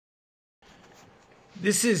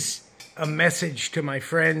This is a message to my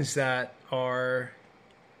friends that are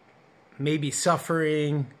maybe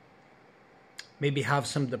suffering, maybe have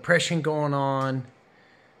some depression going on,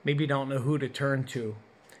 maybe don't know who to turn to.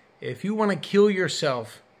 If you want to kill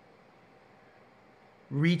yourself,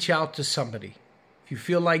 reach out to somebody. If you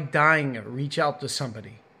feel like dying, reach out to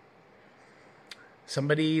somebody.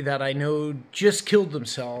 Somebody that I know just killed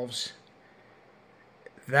themselves,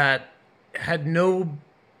 that had no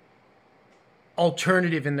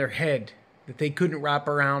alternative in their head, that they couldn't wrap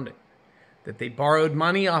around it, that they borrowed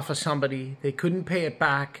money off of somebody, they couldn't pay it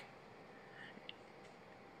back,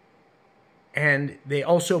 and they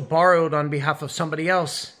also borrowed on behalf of somebody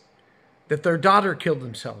else, that their daughter killed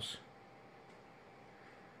themselves.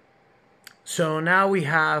 So now we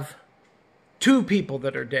have 2 people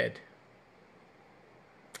that are dead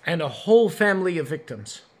and a whole family of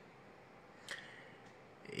victims.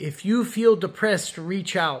 If you feel depressed,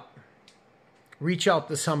 reach out. Reach out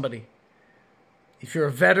to somebody. If you're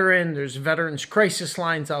a veteran, there's veterans crisis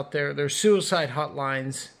lines out there. There's suicide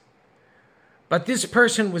hotlines. But this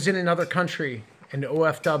person was in another country, in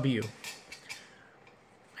OFW.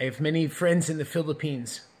 I have many friends in the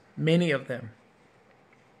Philippines, many of them.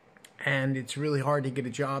 And it's really hard to get a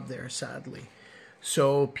job there, sadly.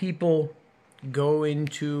 So people go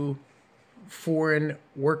into foreign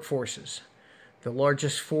workforces. The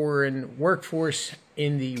largest foreign workforce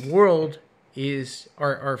in the world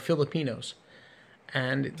are Filipinos.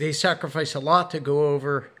 And they sacrifice a lot to go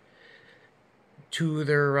over to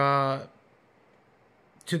their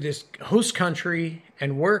to this host country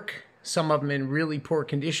and work. Some of them in really poor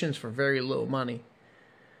conditions for very low money.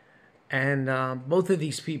 And both of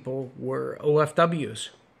these people were OFWs,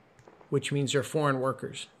 which means they're foreign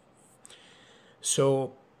workers.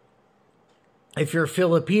 So if you're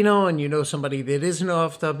Filipino and you know somebody that is an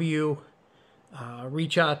OFW,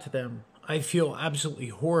 reach out to them. I feel absolutely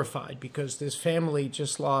horrified because this family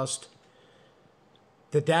just lost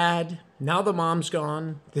the dad. Now the mom's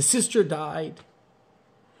gone. The sister died.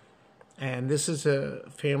 And this is a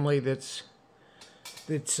family that's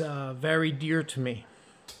very dear to me.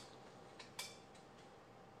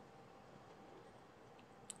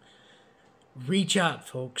 Reach out,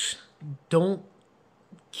 folks. Don't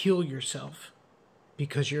kill yourself,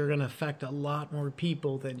 because you're going to affect a lot more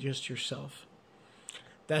people than just yourself.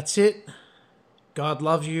 That's it. God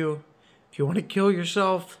loves you. If you want to kill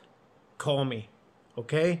yourself, call me.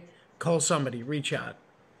 Okay? Call somebody. Reach out.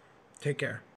 Take care.